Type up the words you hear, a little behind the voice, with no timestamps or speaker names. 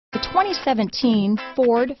2017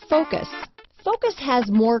 Ford Focus. Focus has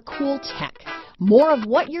more cool tech, more of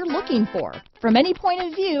what you're looking for. From any point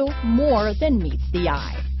of view, more than meets the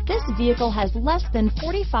eye. This vehicle has less than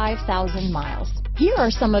 45,000 miles. Here are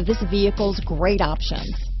some of this vehicle's great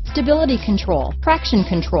options: stability control, traction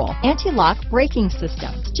control, anti-lock braking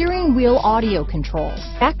system, steering wheel audio controls,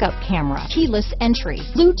 backup camera, keyless entry,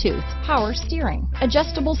 Bluetooth, power steering,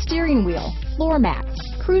 adjustable steering wheel, floor mats,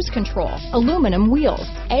 cruise control, aluminum wheels,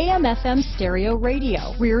 AM/FM stereo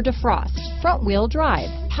radio, rear defrost, front wheel drive,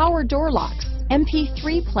 power door locks,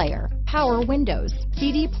 MP3 player, power windows,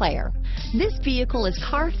 CD player. This vehicle is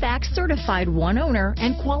Carfax certified one owner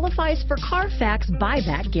and qualifies for Carfax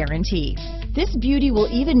buyback guarantee. This beauty will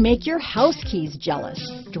even make your house keys jealous.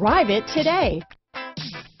 Drive it today.